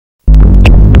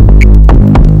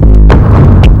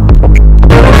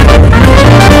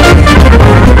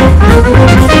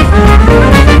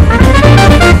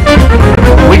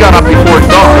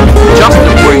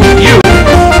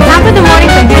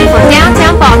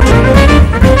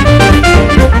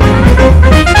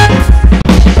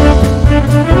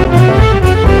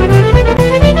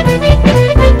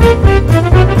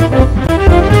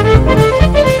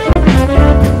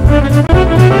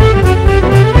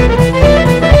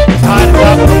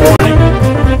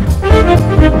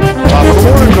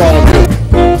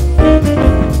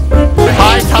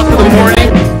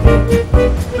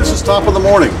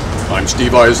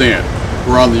Levi's and.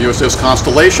 We're on the USS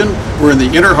Constellation. We're in the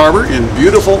Inner Harbor in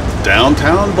beautiful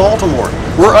downtown Baltimore.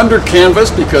 We're under canvas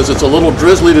because it's a little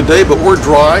drizzly today, but we're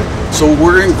dry, so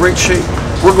we're in great shape.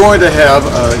 We're going to have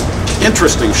an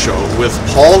interesting show with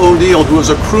Paul O'Neill, who is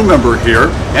a crew member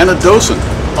here and a docent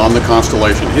on the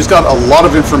Constellation. He's got a lot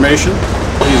of information.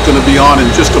 He's going to be on in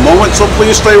just a moment, so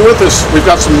please stay with us. We've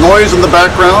got some noise in the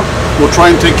background. We'll try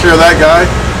and take care of that guy,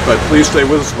 but please stay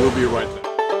with us. We'll be right there.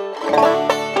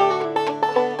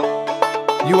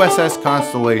 USS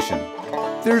Constellation.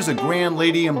 There's a grand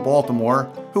lady in Baltimore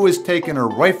who has taken her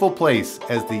rightful place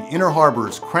as the Inner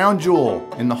Harbor's crown jewel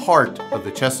in the heart of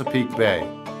the Chesapeake Bay.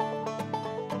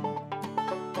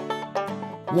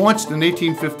 Launched in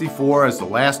 1854 as the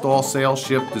last all-sail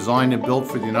ship designed and built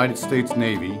for the United States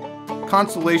Navy,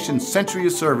 Constellation's century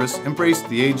of service embraced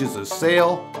the ages of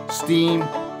sail, steam,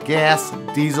 gas,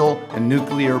 diesel, and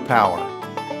nuclear power.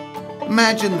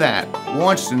 Imagine that,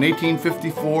 launched in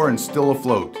 1854 and still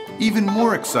afloat. Even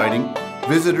more exciting,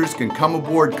 visitors can come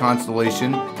aboard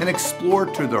Constellation and explore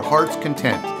to their heart's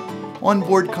content. On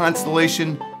board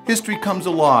Constellation, history comes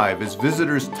alive as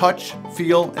visitors touch,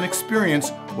 feel, and experience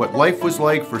what life was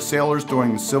like for sailors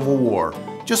during the Civil War.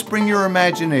 Just bring your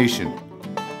imagination.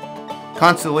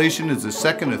 Constellation is the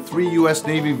second of 3 U.S.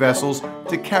 Navy vessels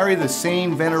to carry the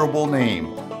same venerable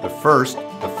name. The first,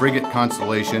 the frigate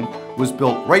Constellation, was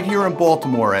built right here in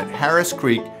Baltimore at Harris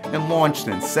Creek and launched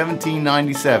in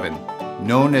 1797.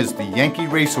 Known as the Yankee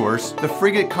Racehorse, the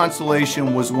frigate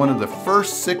Constellation was one of the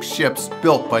first 6 ships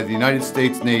built by the United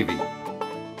States Navy.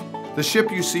 The ship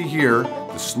you see here,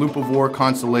 the sloop of war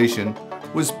Constellation,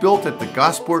 was built at the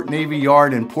Gosport Navy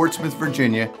Yard in Portsmouth,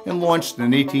 Virginia, and launched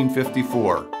in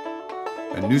 1854.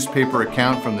 A newspaper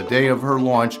account from the day of her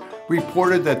launch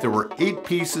reported that there were 8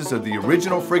 pieces of the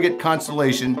original frigate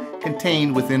Constellation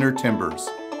contained within her timbers.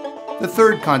 The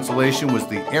third Constellation was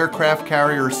the aircraft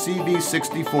carrier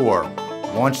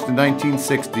CV-64. Launched in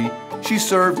 1960, she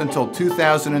served until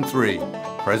 2003.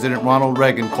 President Ronald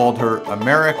Reagan called her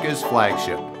America's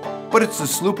flagship. But it's the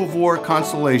sloop of war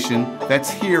Constellation that's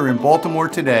here in Baltimore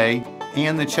today,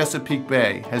 and the Chesapeake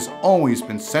Bay has always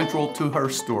been central to her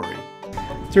story.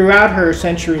 Throughout her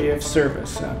century of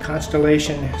service,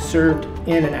 Constellation served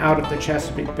in and out of the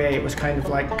Chesapeake Bay. It was kind of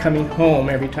like coming home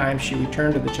every time she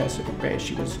returned to the Chesapeake Bay.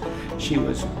 She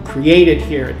was created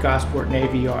here at Gosport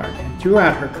Navy Yard. And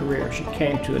throughout her career, she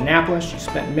came to Annapolis. She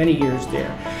spent many years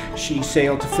there. She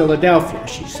sailed to Philadelphia.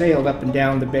 She sailed up and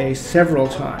down the bay several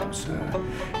times.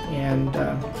 And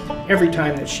every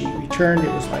time that she returned,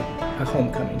 it was like a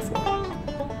homecoming for her.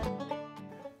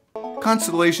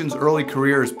 Constellation's early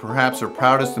career is perhaps her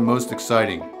proudest and most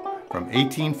exciting. From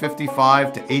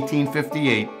 1855 to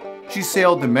 1858, she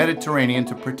sailed the Mediterranean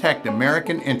to protect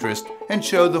American interest and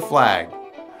show the flag.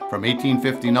 From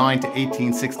 1859 to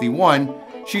 1861,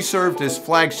 she served as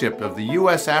flagship of the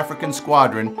U.S. African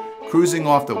Squadron, cruising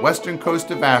off the western coast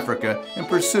of Africa in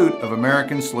pursuit of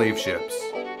American slave ships.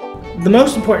 The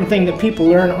most important thing that people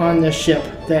learn on this ship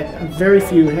that very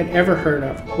few had ever heard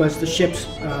of was the ship's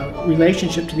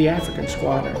relationship to the African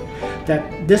Squadron.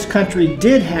 That this country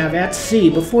did have at sea,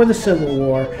 before the Civil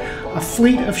War, a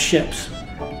fleet of ships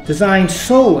designed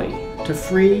solely to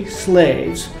free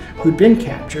slaves who'd been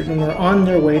captured and were on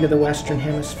their way to the Western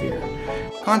Hemisphere.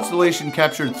 Constellation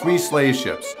captured 3 slave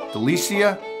ships,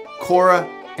 Delicia, Cora,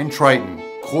 and Triton.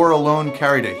 Cora alone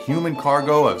carried a human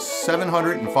cargo of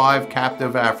 705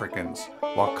 captive Africans.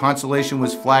 While Constellation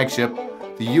was flagship,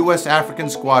 the U.S. African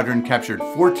Squadron captured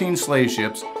 14 slave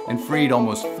ships and freed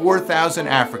almost 4,000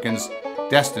 Africans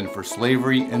destined for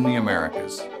slavery in the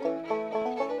Americas.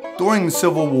 During the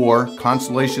Civil War,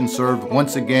 Constellation served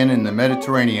once again in the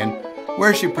Mediterranean,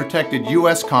 where she protected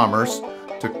U.S. commerce,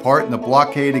 took part in the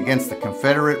blockade against the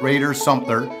Confederate raider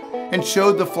Sumter, and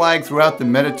showed the flag throughout the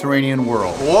Mediterranean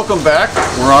world. Welcome back.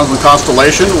 We're on the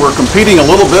Constellation. We're competing a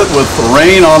little bit with the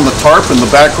rain on the tarp in the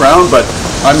background, but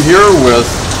I'm here with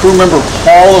crew member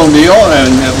Paul O'Neill,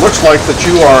 and it looks like that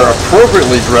you are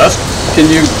appropriately dressed.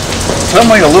 Can you tell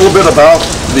me a little bit about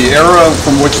the era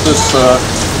from which this,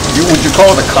 would you call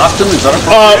it a costume? Is that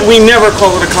appropriate? We never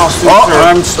call it a costume,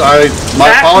 sir. My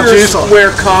apologies. Actors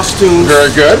wear costumes.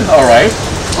 Very good. All right.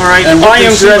 All right, and I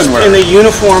am dressed in the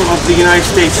uniform of the United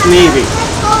States Navy.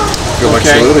 Feel like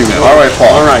saluting now. All right,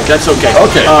 Paul. All right, that's okay.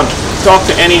 Okay. Talk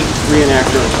to any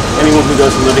reenactor, anyone who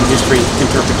does a living history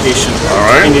interpretation. All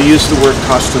right. And you use the word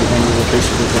costume, and you will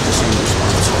basically get the same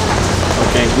response.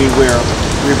 Okay, we wear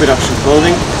reproduction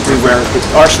clothing. We wear,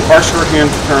 our shorthand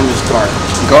term is garb.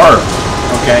 Garb.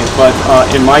 Okay, but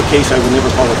in my case, I would never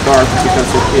call it garb because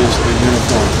it is a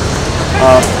uniform.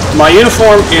 My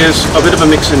uniform is a bit of a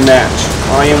mix and match.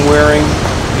 I am wearing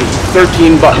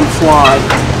 13-button fly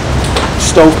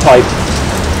stovepipe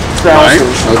Right,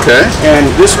 trousers. okay. And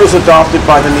this was adopted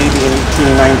by the Navy in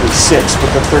 1896 with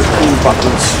the 13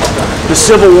 buttons. The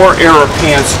Civil War era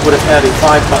pants would have had a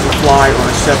 5-button fly or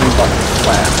a 7-button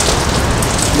flag.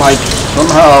 Mike,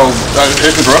 Somehow, I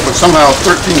interrupt, but somehow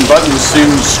 13 buttons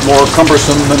seems more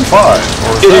cumbersome than 5.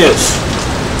 Or it 7. is.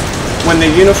 When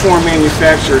the uniform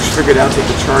manufacturers figured out they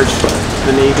could charge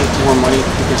the Navy more money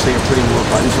because they are putting more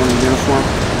buttons on the uniform,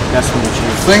 that's when they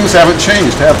changed. Things haven't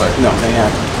changed, have they? No, they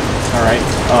haven't. All right.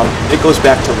 It goes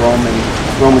back to Rome, and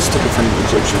Romans took it from the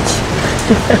Egyptians.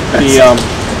 The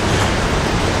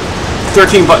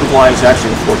 13-button fly is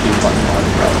actually a 14-button fly.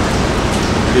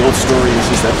 The old story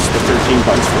is that's the 13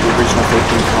 buttons for the original 13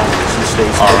 colonies in the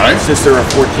States. All right. Since there are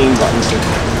 14 buttons, it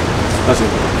doesn't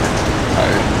really count.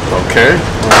 Okay.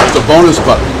 It's a bonus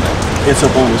button. It's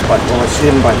a bonus button. Well, it's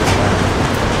hidden by the flag.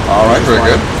 All right, very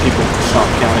good. People stop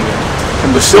counting it.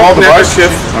 And The silk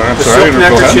neckerchief, All right, the sorry, silk go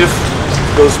ahead. neckerchief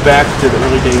goes back to the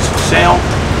early days of sail.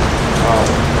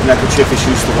 Neckerchief is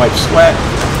used to wipe sweat.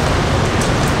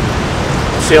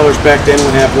 Sailors back then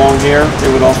would have long hair. They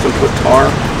would often put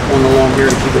tar on the long hair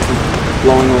to keep it from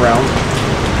blowing around.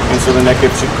 And so the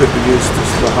neckerchief could be used as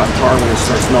the hot tar when it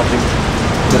starts melting.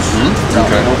 Just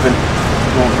out and open,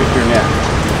 it won't hit your neck.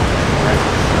 Right?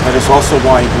 That is also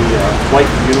why the white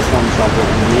uniform jumper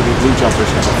and the navy blue jumpers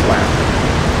have a flap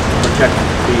to protect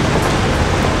the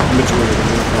majority of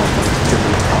the uniform from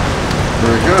hitting the tar.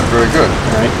 Very good, very good.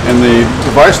 All right. And the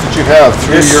device that you have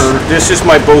through your This is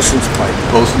my bosun's pipe.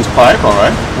 bosun's pipe, all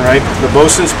right? All right. The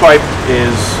bosun's pipe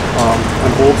is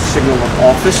an old signal of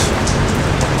office.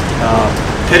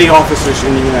 Petty officers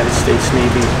in the United States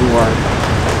Navy who are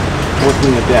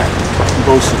working the deck.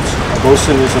 Bosuns. A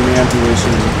bosun is a man who is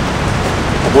in.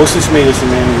 A bosun's mate is a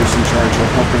man who is in charge of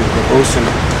helping the bosun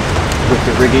with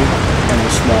the rigging and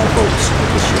the small boats of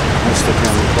the ship. That's the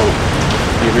family boat.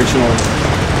 The original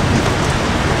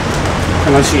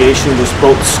pronunciation was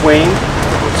boat swain.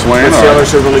 Swaying, But all right.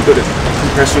 sailors are really good at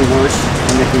compressing words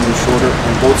and making them shorter.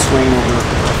 And boat swain over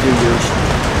a few years,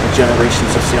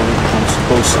 generations of sailing becomes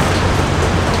bosun.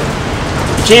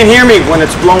 You can't hear me when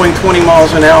it's blowing 20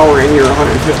 miles an hour and you're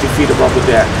 150 feet above the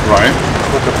deck. Right.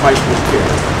 But the pipe will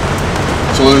carry.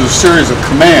 So there's a series of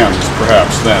commands,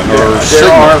 perhaps, then, or There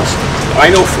are, signals.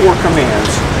 I know 4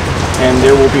 commands, and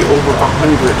there will be over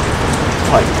 100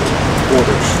 pipe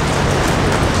orders.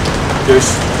 There's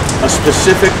a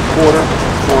specific order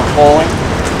for hauling.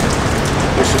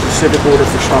 There's a specific order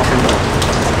for stopping work.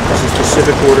 There's a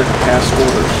specific order to pass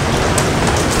orders.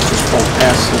 This is called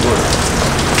pass the word.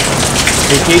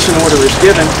 In case an order is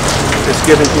given, it's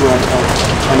given to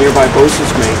a nearby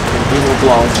bosun's mate, and he will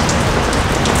blow.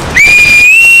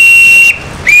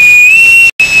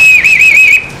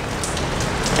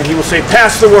 And he will say,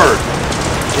 pass the word.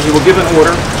 And he will give an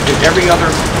order, and every other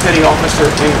petty officer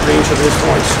in range of his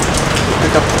voice will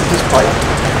pick up his pipe,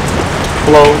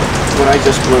 blow what I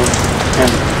just blew,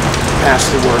 and pass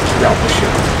the word throughout the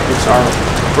ship. It's our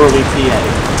early PA.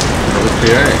 Early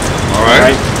PA, all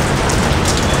right.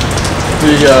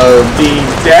 The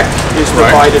deck is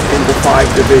Right. divided into 5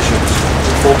 divisions.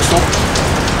 The forecastle,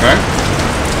 Okay.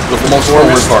 The most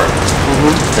forward foremast. part.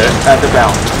 Okay. at the bow.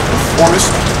 The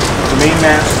foremast, the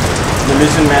mainmast, the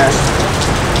mizzenmast,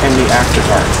 and the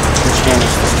afterguard, which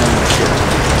handles the stern of the ship.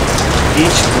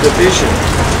 Each division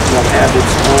will have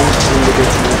its own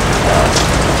individual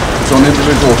Its own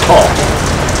individual call.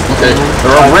 Okay.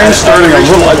 There are Uh, rains uh, starting a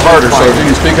little bit original harder, so if fire. you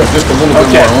can speak up just a little bit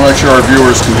Okay. more, I want to make sure our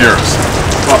viewers can hear us.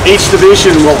 Well, each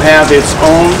division will have its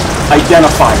own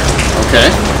identifier. Okay.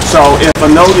 So if a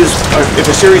note is, if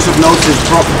a series of notes is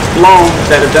blown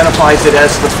that identifies it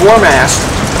as the foremast,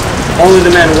 only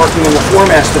the men working in the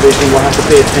foremast division will have to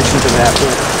pay attention to that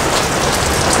order.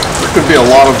 There could be a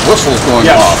lot of whistles going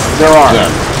Yes, off. there are.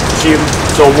 Then.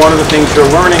 So one of the things you're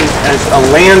learning as a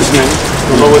landsman,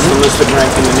 the lowest enlisted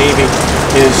rank in the Navy,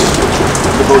 is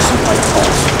the bosun pipe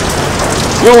calls.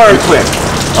 You'll learn quick.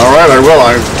 All right, I will.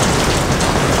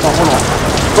 Oh, hold on.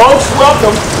 Folks,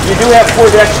 welcome. You do have 4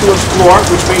 decks to explore,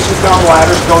 which means you found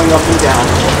ladders going up and down.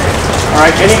 All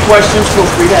right, any questions, feel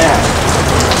free to ask.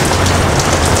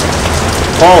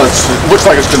 Paul, it looks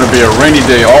like it's going to be a rainy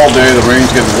day all day. The rain's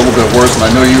getting a little bit worse, and I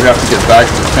know you have to get back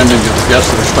to tending to the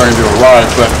guests that are starting to arrive,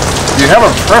 but do you have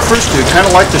a preference? Do you kind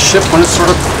of like the ship when it's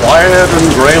sort of quiet and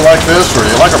gray like this, or do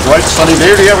you like a bright sunny day,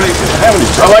 or do you have any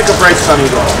I like a bright sunny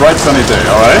day. bright sunny day,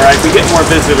 all right? All right, we get more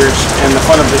visitors, and the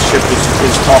fun of this ship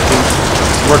is talking.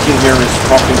 Working here is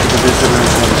talking to the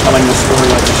visitors and telling the story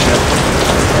of the ship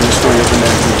and the story of the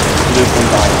men who lived and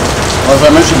died. Well, as I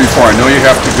mentioned before, I know you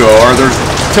have to go. Are there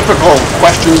typical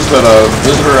questions that a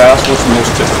visitor asks? What's the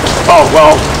most typical? Oh,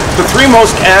 well, the three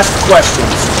most asked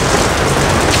questions.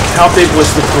 How big was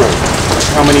the crew?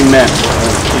 How many men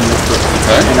were in the crew?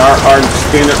 Okay. And our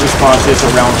standard response is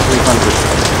around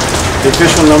 300. The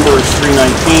official number is 319,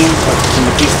 but in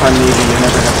the peacetime Navy, they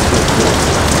never have to go through.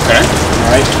 Okay. All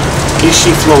right. Is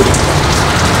she floating?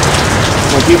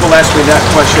 When people ask me that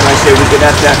question, I say we get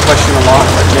asked that question a lot,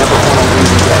 but never on a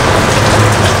windy day.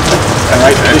 All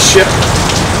right. Okay. The ship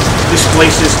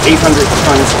displaces 800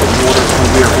 tons of water when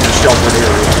we are in a sheltered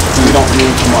area. We don't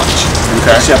need much,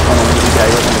 Okay. except on a windy day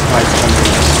or when the tide's coming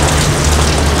in.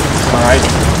 All right.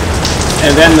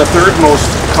 And then the third most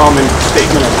common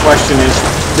statement or question is,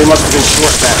 they must have been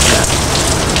short back then.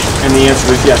 And the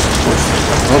answer is yes, of course.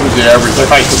 What was the average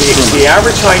height of the The crew?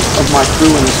 average height of my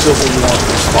crew in the Civil War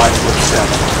was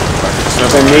 5'7".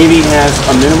 The Navy has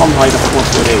a minimum height of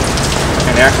 4'8".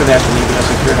 And after that, the Navy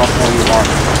doesn't care how tall you are.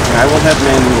 And I will have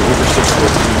men who are over 6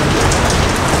 foot.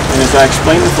 And as I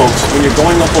explained to folks, when you're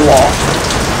going up a loft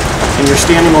and you're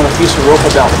standing on a piece of rope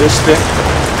about this thick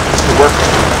to work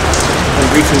and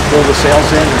reach and pull the sails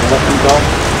in and let them go,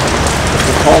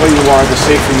 the taller you are, the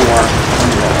safer you are on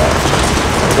the loft.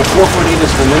 The 4'8"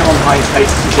 is the minimum height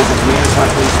because if a man is not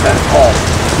at least that tall,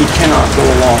 he cannot go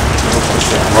along with the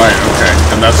sail. Right, okay.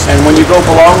 And when you go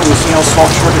below and you see how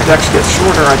short the decks get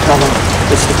shorter, I tell them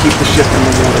it's to keep the ship in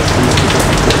the water and the people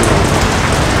from tipping over.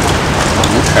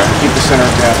 Okay. Keep the center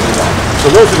of gravity low. So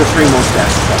those are the three most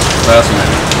asked questions.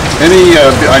 Fascinating.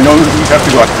 I know you have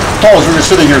to go out. Paul, as we were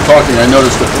sitting here talking, I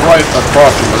noticed that right across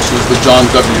from us is the John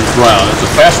W. Brown. It's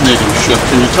a fascinating ship.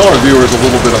 Can you tell our viewers a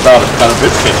little bit about it, kind of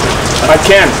its history? I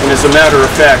can, and as a matter of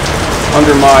fact,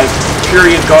 under my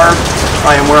period garb,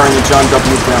 I am wearing a John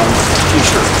W. Brown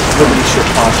t-shirt, Liberty Ship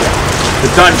Project. The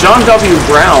John W.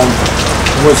 Brown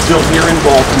was built here in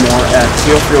Baltimore at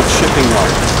Sealfield Shipping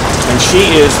Yard, and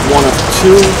she is one of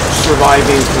 2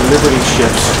 surviving Liberty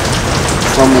ships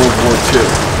from World War II.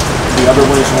 The other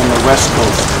one is on the West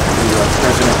Coast, the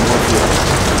President Warfield.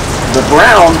 The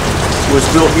Brown was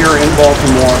built here in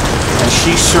Baltimore, and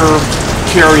she served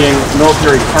carrying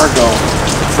military cargo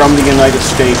from the United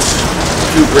States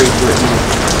to Great Britain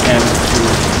and to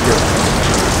Europe.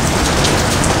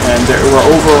 And there were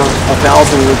over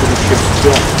 1,000 Liberty ships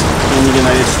built in the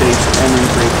United States and in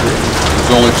Great Britain.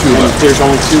 There's only 2 And left. there's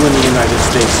only 2 in the United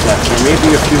States left. There may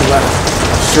be a few left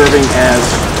serving as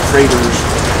freighters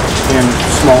in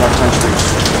smaller countries.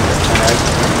 All right?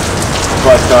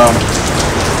 But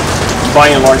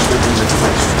by and large, they've been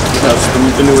replaced because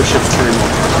the newer ships carry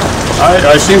more.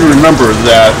 I seem to remember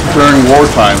that during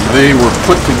wartime, they were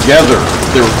put together,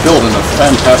 they were built in a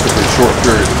fantastically short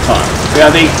period of time. Yeah,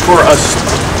 for us,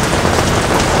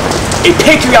 a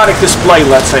patriotic display,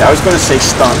 let's say. I was going to say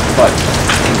stunt, but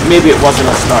maybe it wasn't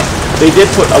a stunt. They did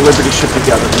put a Liberty ship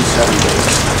together in 7 days.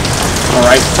 All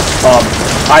right?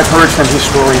 I've heard from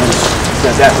historians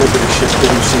that Liberty ship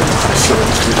didn't seem to have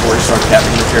service before it started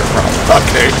having repair problems.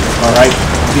 Okay. All right?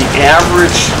 The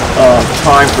average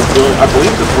time for building, I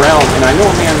believe the Brown, and I know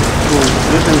a man who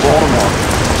lived in Baltimore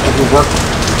and who worked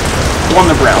on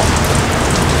the Brown,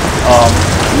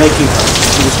 making her.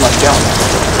 He was my scout.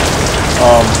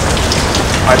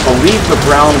 I believe the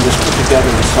Brown was put together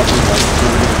in something like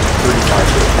 30,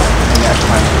 35 days in that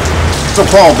time period. So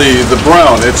Paul, the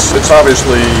Brown, it's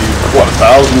obviously, what,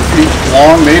 1,000 feet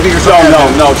long maybe or something?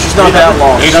 No, she's not that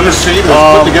long. 800 feet? It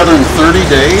was put together in 30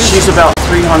 days? She's about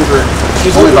 300,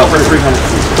 she's Only only about over 300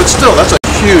 feet. But still, that's a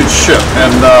huge ship.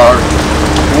 And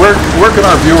where can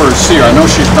our viewers see her? I know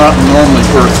she's not normally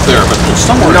berthed there, but it's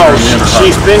somewhere No, in the inner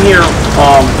she's harbor. been here,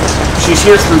 she's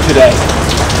here through today.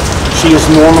 She is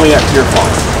normally at Pier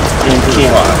 5 in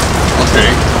Pier Canton. 5. Okay.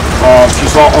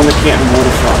 She's all on the Canton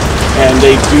waterfront. And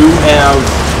they do have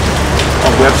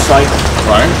a website.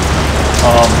 Right.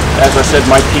 As I said,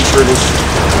 my t-shirt is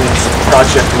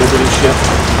Project Liberty Ship.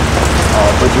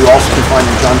 But you also can find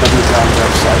the John W. Brown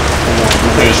website.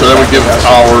 Okay, so that would give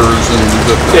hours and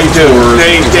the They do. tours and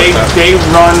They things like that. they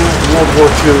run World War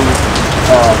II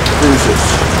cruises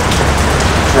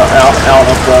out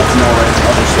of Baltimore and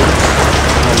other cities.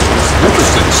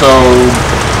 Interesting. So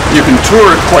you can tour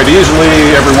it quite easily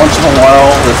every once in a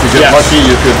while. If you get Yes. lucky,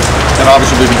 you could, and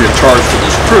obviously there could be a charge for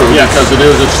this crew Yes. because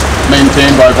it's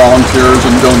maintained by volunteers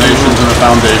and donations and a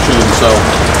foundation, and so.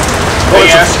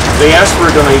 They ask for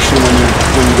a donation when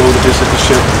you go to visit the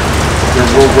ship. Their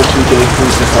World War II day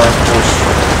cruises are, of course,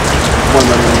 $1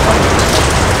 million.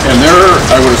 And they're,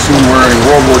 I would assume, wearing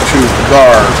World War II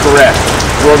garb. Correct.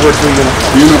 World War II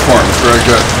uniform. Uniforms, very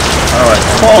good. All right.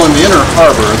 Paul, in the inner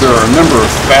harbor, there are a number of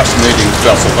fascinating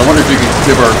vessels. I wonder if you could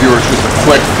give our viewers just a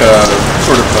quick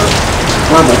sort of a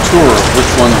verbal tour of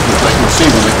which ones that they can see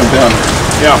when they come down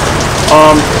here. Yeah.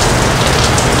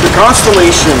 The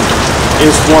Constellation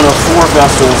is one of 4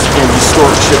 vessels in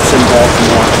historic ships in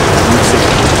Baltimore Museum.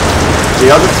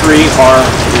 The other 3 are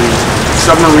the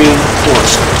submarine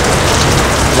Kursk,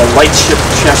 the light ship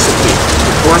Chesapeake.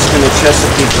 The Kursk and the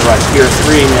Chesapeake are right here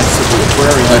 3 next to the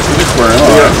aquarium. Next to the aquarium.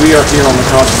 We are here on the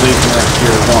Constellation right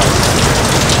here 1.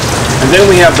 And then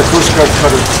we have the Coast Guard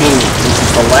cutter Taney, which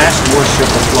is the last warship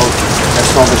afloat that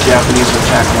saw the Japanese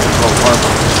attack on Pearl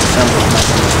Harbor in December of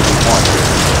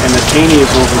 1941. And the Taney is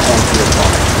over on Pier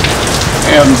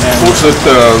 5. And folks that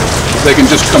they can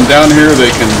just come down here,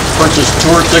 they can purchase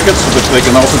tour tickets, but they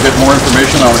can also get more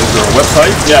information on, is there a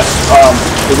website? Yes,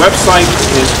 the website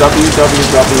is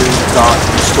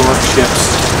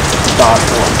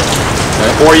www.historicships.org.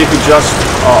 Okay. Or you could just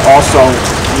also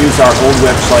use our old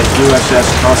website,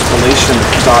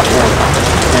 ussconstellation.org,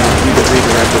 and you get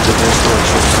redirected to the Historic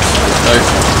Ships. Okay.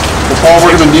 Well, Paul,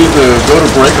 we're going to need to go to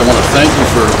break. I want to thank you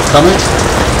for coming.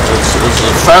 It's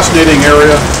a fascinating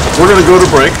area. We're going to go to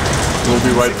break. We'll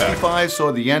be right back. 1965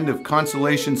 saw the end of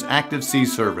Constellation's active sea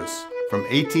service. From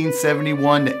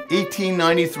 1871 to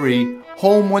 1893,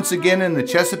 home once again in the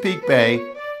Chesapeake Bay,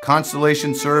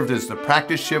 Constellation served as the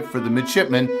practice ship for the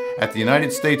midshipmen at the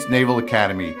United States Naval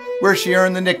Academy, where she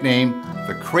earned the nickname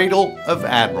the Cradle of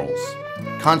Admirals.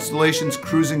 Constellation's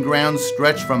cruising grounds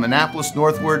stretched from Annapolis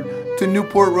northward to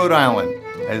Newport, Rhode Island,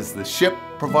 as the ship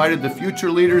provided the future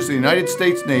leaders of the United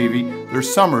States Navy their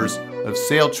summers of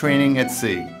sail training at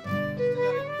sea.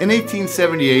 In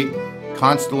 1878,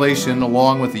 Constellation,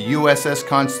 along with the USS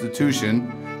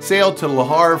Constitution, sailed to Le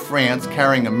Havre, France,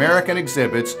 carrying American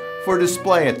exhibits for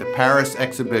display at the Paris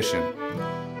exhibition.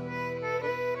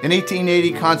 In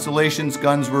 1880, Constellation's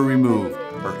guns were removed,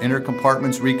 her inner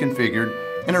compartments reconfigured,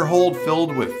 and her hold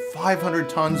filled with 500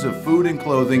 tons of food and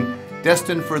clothing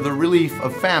destined for the relief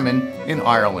of famine in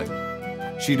Ireland.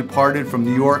 She departed from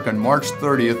New York on March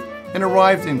 30th and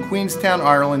arrived in Queenstown,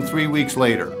 Ireland 3 weeks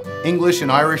later. English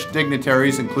and Irish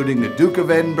dignitaries, including the Duke of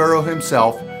Edinburgh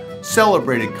himself,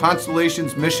 celebrated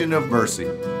Constellation's mission of mercy.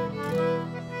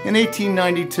 In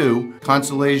 1892,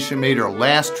 Constellation made her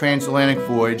last transatlantic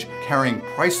voyage, carrying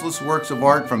priceless works of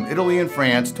art from Italy and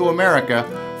France to America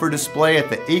for display at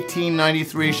the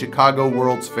 1893 Chicago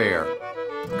World's Fair.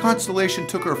 Constellation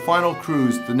took her final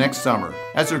cruise the next summer.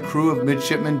 As her crew of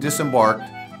midshipmen disembarked,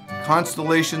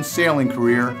 Constellation's sailing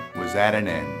career was at an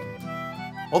end.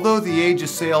 Although the age of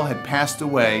sail had passed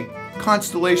away,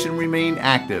 Constellation remained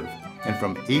active, and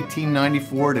from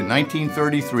 1894 to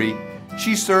 1933,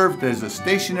 she served as a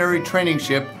stationary training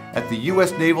ship at the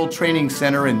U.S. Naval Training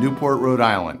Center in Newport, Rhode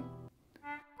Island.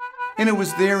 And it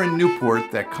was there in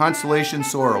Newport that Constellation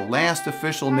saw her last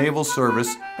official naval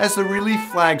service as the relief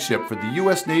flagship for the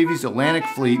U.S. Navy's Atlantic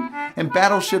Fleet and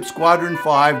Battleship Squadron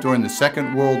 5 during the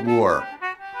Second World War.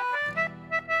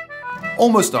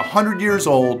 Almost 100 years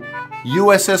old,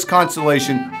 USS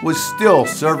Constellation was still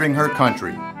serving her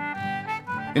country.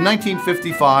 In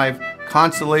 1955,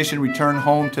 Constellation returned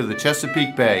home to the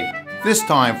Chesapeake Bay, this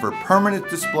time for permanent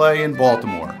display in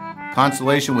Baltimore.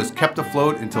 Constellation was kept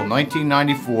afloat until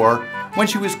 1994, when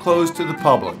she was closed to the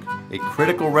public. A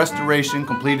critical restoration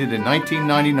completed in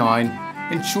 1999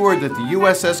 ensured that the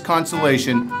USS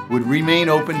Constellation would remain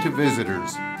open to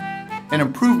visitors, and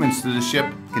improvements to the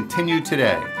ship continue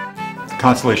today.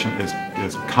 Constellation is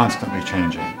constantly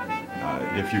changing.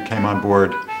 If you came on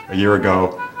board a year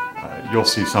ago, you'll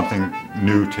see something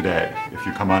new today. If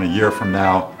you come on a year from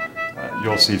now,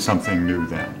 you'll see something new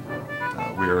then.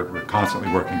 We're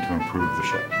constantly working to improve the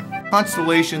ship.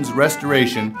 Constellation's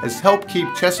restoration has helped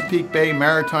keep Chesapeake Bay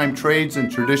maritime trades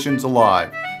and traditions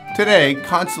alive. Today,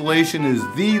 Constellation is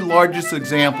the largest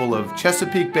example of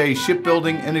Chesapeake Bay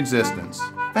shipbuilding in existence.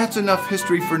 That's enough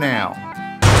history for now.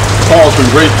 Paul, it's been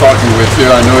great talking with you.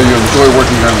 I know you enjoy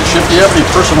working here on the ship. Do you have any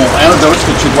personal anecdotes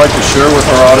that you'd like to share with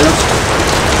our audience?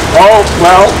 Oh,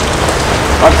 well,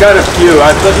 I've got a few.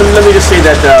 Let me just say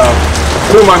that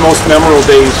two of my most memorable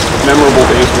days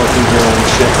working here on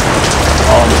the ship.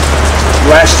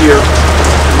 Last year,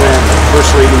 when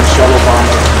First Lady Michelle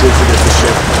Obama visited the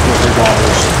ship with her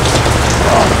daughters,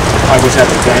 I was at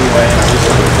the gangway and I was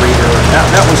able to greet her,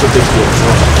 and that was a big deal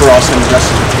for us and the rest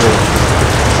of the crew.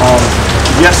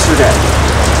 Yesterday,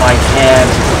 I had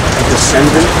a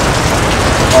descendant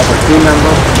of a crew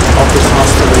member of the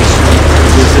Constellation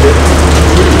visited,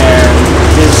 and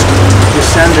his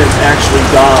descendant actually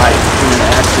died in an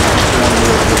accident on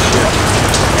board the ship.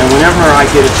 And whenever I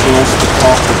get a chance to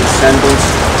talk to descendants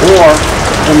or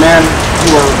the men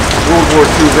who are World War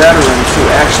II veterans who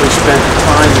actually spent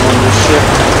time on the ship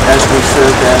as we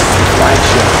served as the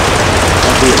flagship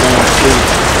of the Atlantic Fleet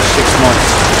for 6 months,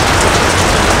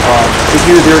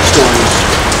 hear their stories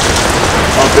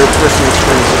of their personal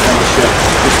experiences on the ship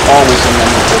is always a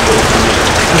memorable day for me.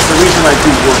 Because the reason I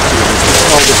do work here is to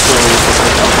tell the stories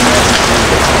of the men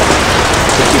and women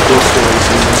to keep those stories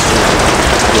in history.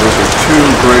 Those are two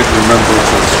great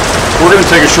remembrances. We're going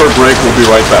to take a short break. We'll be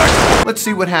right back. Let's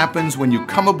see what happens when you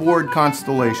come aboard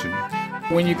Constellation.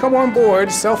 When you come on board,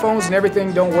 cell phones and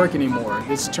everything don't work anymore.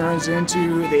 This turns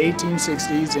into the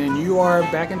 1860s and you are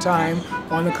back in time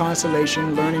on the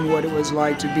Constellation learning what it was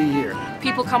like to be here.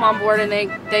 People come on board and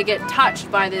they get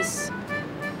touched by this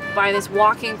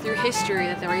walking through history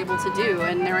that they're able to do,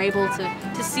 and they're able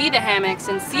to see the hammocks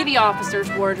and see the officer's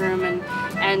wardroom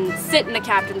and sit in the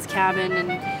captain's cabin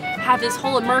and have this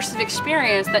whole immersive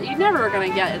experience that you're never going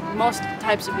to get at most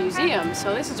types of museums.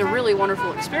 So this is a really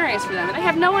wonderful experience for them, and they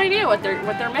have no idea what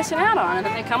they're missing out on, and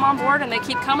then they come on board and they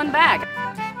keep coming back.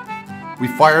 We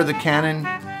fire the cannon,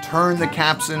 turn the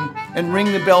capstan, and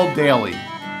ring the bell daily.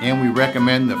 And we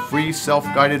recommend the free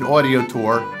self-guided audio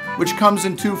tour, which comes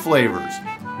in two flavors,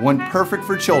 one perfect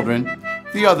for children,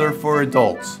 the other for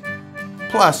adults.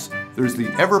 Plus, there's the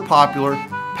ever-popular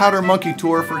Powder Monkey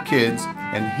Tour for kids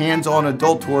and hands-on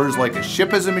adult tours like A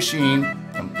Ship as a Machine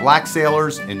and Black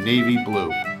Sailors in Navy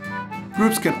Blue.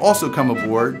 Groups can also come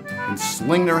aboard and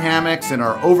sling their hammocks in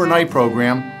our overnight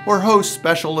program or host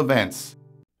special events.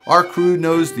 Our crew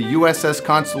knows the USS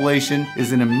Constellation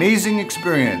is an amazing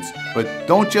experience, but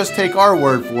don't just take our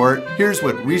word for it. Here's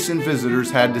what recent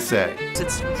visitors had to say.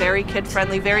 It's very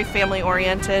kid-friendly, very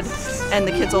family-oriented, and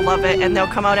the kids will love it, and they'll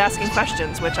come out asking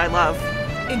questions, which I love.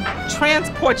 It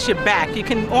transports you back. You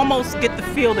can almost get the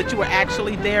feel that you were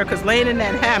actually there, because laying in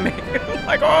that hammock,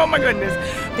 like, oh my goodness.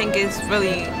 I think it's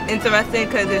really interesting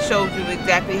because it shows you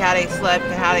exactly how they slept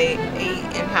and how they ate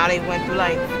and how they went through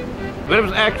life. But it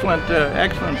was an excellent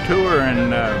tour,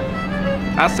 and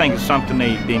I think it's something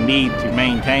they need to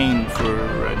maintain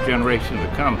for generations to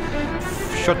come.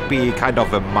 Should be kind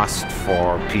of a must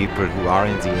for people who are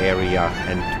in the area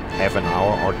and have an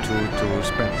hour or two to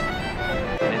spend.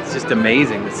 It's just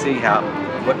amazing to see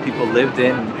what people lived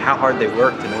in and how hard they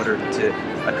worked in order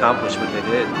to accomplish what they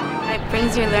did. It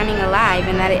brings your learning alive,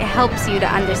 and that it helps you to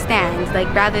understand.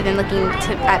 Like, rather than looking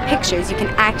at pictures, you can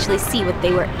actually see what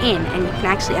they were in, and you can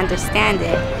actually understand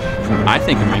it. I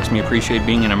think it makes me appreciate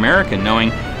being an American,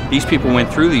 knowing these people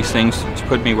went through these things to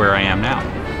put me where I am now.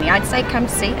 I'd say come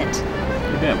see it.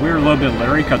 Yeah, we were a little bit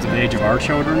leery because of the age of our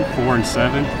children, 4 and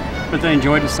 7, but they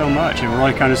enjoyed it so much. It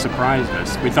really kind of surprised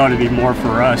us. We thought it'd be more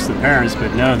for us, the parents,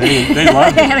 but no, they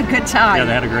loved it. They had a good time. Yeah,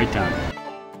 they had a great time.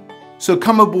 So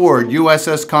come aboard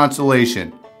USS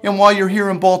Constellation. And while you're here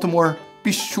in Baltimore,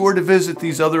 be sure to visit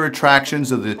these other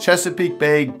attractions of the Chesapeake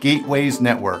Bay Gateways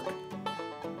Network.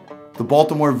 The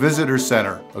Baltimore Visitor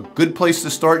Center, a good place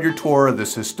to start your tour of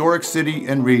this historic city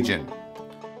and region.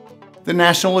 The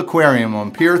National Aquarium on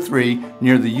Pier 3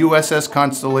 near the USS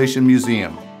Constellation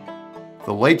Museum.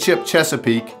 The Lightship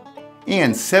Chesapeake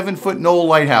and 7-Foot Knoll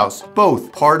Lighthouse,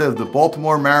 both part of the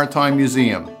Baltimore Maritime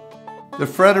Museum. The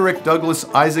Frederick Douglass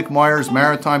Isaac Myers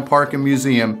Maritime Park and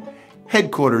Museum,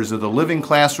 headquarters of the Living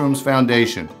Classrooms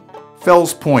Foundation.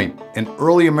 Fells Point, an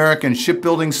early American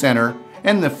shipbuilding center,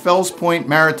 and the Fells Point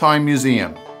Maritime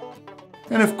Museum.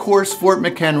 And of course, Fort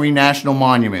McHenry National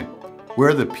Monument,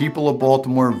 where the people of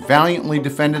Baltimore valiantly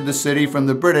defended the city from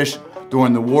the British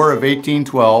during the War of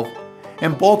 1812,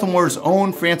 and Baltimore's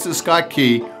own Francis Scott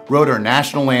Key wrote our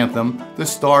national anthem, the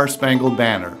Star-Spangled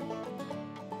Banner.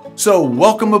 So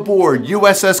welcome aboard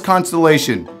USS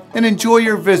Constellation and enjoy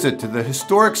your visit to the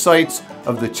historic sites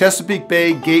of the Chesapeake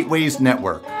Bay Gateways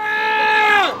Network.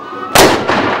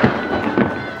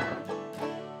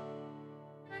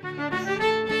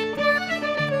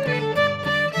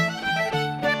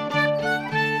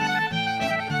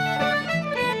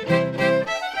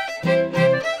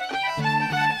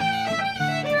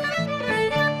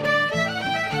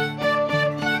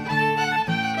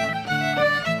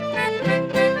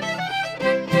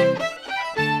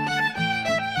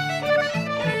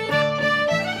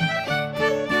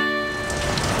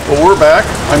 Well, we're back.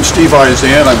 I'm Steve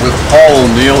Eizan. I'm with Paul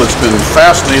O'Neill. It's been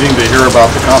fascinating to hear about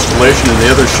the Constellation and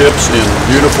the other ships in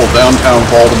beautiful downtown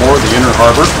Baltimore, the Inner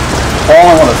Harbor.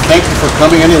 Paul, I want to thank you for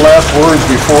coming. Any last words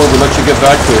before we let you get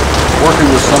back to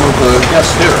working with some of the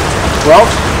guests here? Well,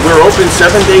 we're open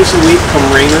 7 days a week, come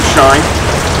rain or shine.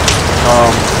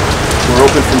 We're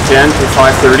open from 10 to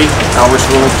 5:30. Hours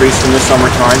will increase in the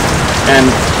summertime. And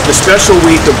the special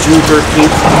week of June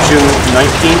 13th to June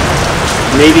 19th,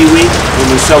 Navy Week, when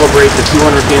we celebrate the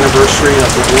 200th anniversary of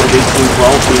the War of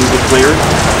 1812 being declared.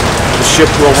 The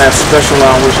ship will have special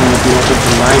hours and will be open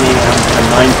from 9 a.m. to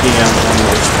 9 p.m. on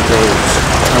those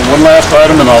days. And one last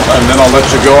item, and then I'll let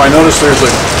you go. I noticed there's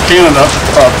a cannon up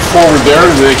forward there.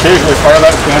 Do they occasionally fire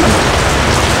that cannon?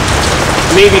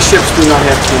 Navy ships do not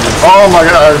have cannons. Oh my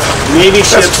God! Navy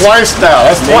ships. That's twice now.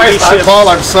 That's twice. Paul,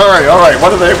 I'm sorry. All right.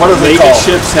 What are they called? Navy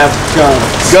ships have guns.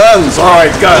 Guns. All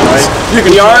right, guns. Right.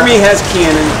 The Army has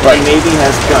cannon. Right. The Navy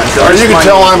has guns. You can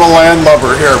tell I'm a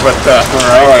landlubber here, but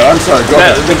all right. I'm sorry. Go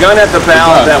ahead. The gun at the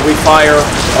bow that we fire,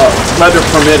 weather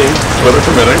permitting,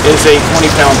 is a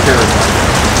 20-pound paragon.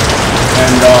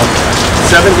 And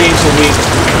 7 days a week,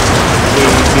 we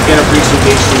begin a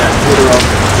presentation at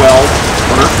 12:15.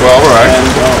 Right. And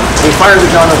we fire the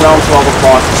gun around 12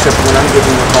 o'clock, except when I'm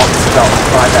giving the talk, it's about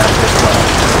 5 after 12.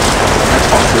 I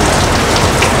talk too long.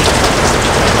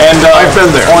 And I've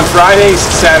been there. On Fridays,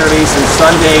 Saturdays, and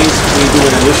Sundays, we do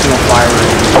an additional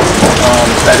firing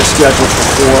that is scheduled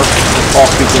for 4, the talk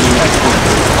beginning at 2.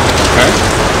 Okay.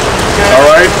 All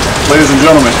right, ladies and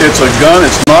gentlemen, it's a gun,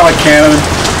 it's not a cannon.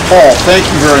 Paul, thank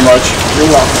you very much. You're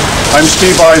welcome. I'm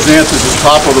Steve Eisnant. This is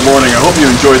Top of the Morning. I hope you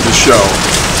enjoyed the show.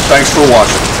 Thanks for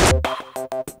watching.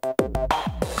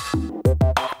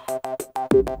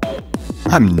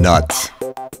 I'm nuts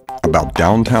about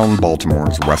downtown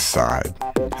Baltimore's West Side.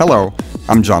 Hello,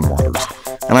 I'm John Waters,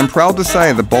 and I'm proud to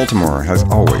say that Baltimore has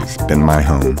always been my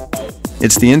home.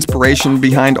 It's the inspiration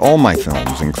behind all my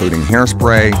films, including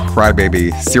Hairspray,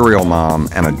 Crybaby, Serial Mom,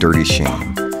 and A Dirty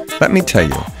Shame. Let me tell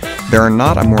you, there are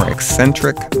not a more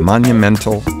eccentric,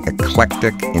 monumental,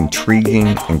 eclectic,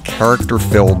 intriguing, and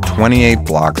character-filled 28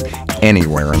 blocks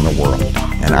anywhere in the world,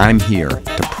 and I'm here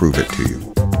to prove it to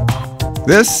you.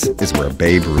 This is where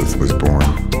Babe Ruth was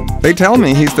born. They tell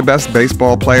me he's the best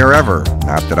baseball player ever.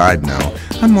 Not that I'd know.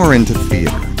 I'm more into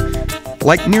theater.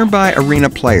 Like nearby Arena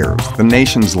Players, the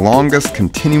nation's longest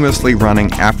continuously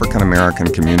running African-American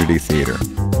community theater.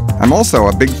 I'm also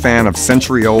a big fan of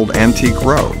century-old Antique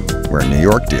Row, where New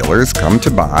York dealers come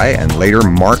to buy and later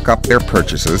mark up their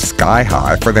purchases sky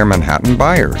high for their Manhattan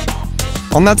buyers.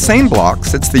 On that same block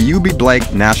sits the U.B.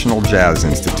 Blake National Jazz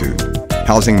Institute,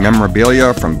 housing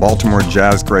memorabilia from Baltimore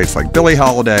jazz greats like Billie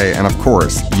Holiday and, of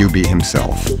course, U.B.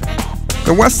 himself.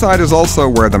 The West Side is also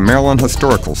where the Maryland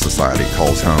Historical Society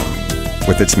calls home,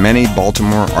 with its many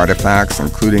Baltimore artifacts,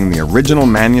 including the original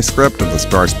manuscript of the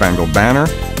Star-Spangled Banner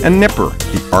and Nipper,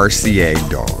 the RCA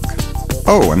dog.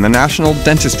 Oh, and the National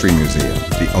Dentistry Museum,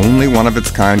 the only one of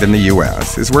its kind in the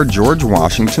U.S., is where George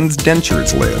Washington's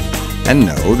dentures live. And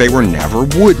no, they were never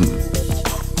wooden.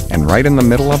 And right in the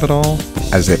middle of it all,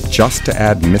 as if just to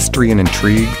add mystery and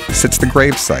intrigue, sits the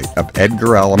gravesite of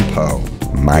Edgar Allan Poe,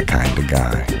 my kind of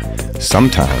guy.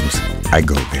 Sometimes I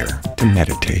go there to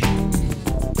meditate.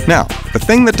 Now, the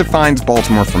thing that defines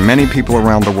Baltimore for many people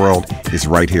around the world is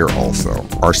right here also.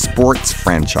 Our sports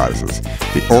franchises,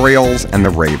 the Orioles and the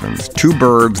Ravens, two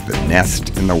birds that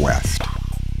nest in the West.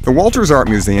 The Walters Art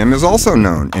Museum is also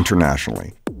known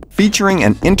internationally, featuring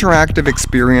an interactive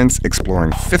experience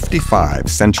exploring 55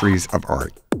 centuries of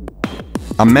art.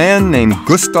 A man named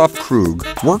Gustav Krug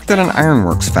worked at an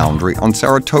ironworks foundry on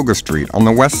Saratoga Street on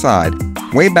the West Side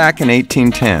way back in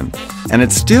 1810, and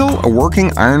it's still a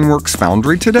working ironworks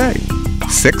foundry today.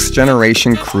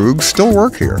 6th-generation Krugs still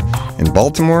work here. In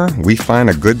Baltimore, we find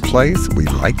a good place, we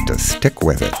like to stick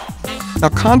with it. Now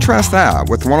contrast that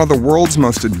with one of the world's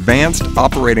most advanced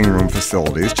operating room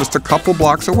facilities just a couple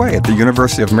blocks away at the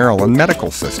University of Maryland Medical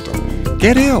System.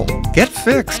 Get ill, get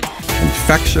fixed.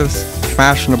 Infectious,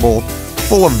 fashionable,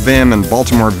 full of vim and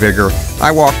Baltimore vigor,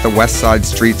 I walk the West Side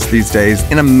streets these days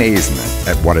in amazement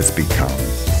at what it's become.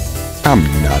 I'm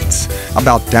nuts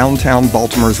about downtown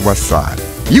Baltimore's West Side.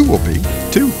 You will be,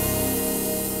 too.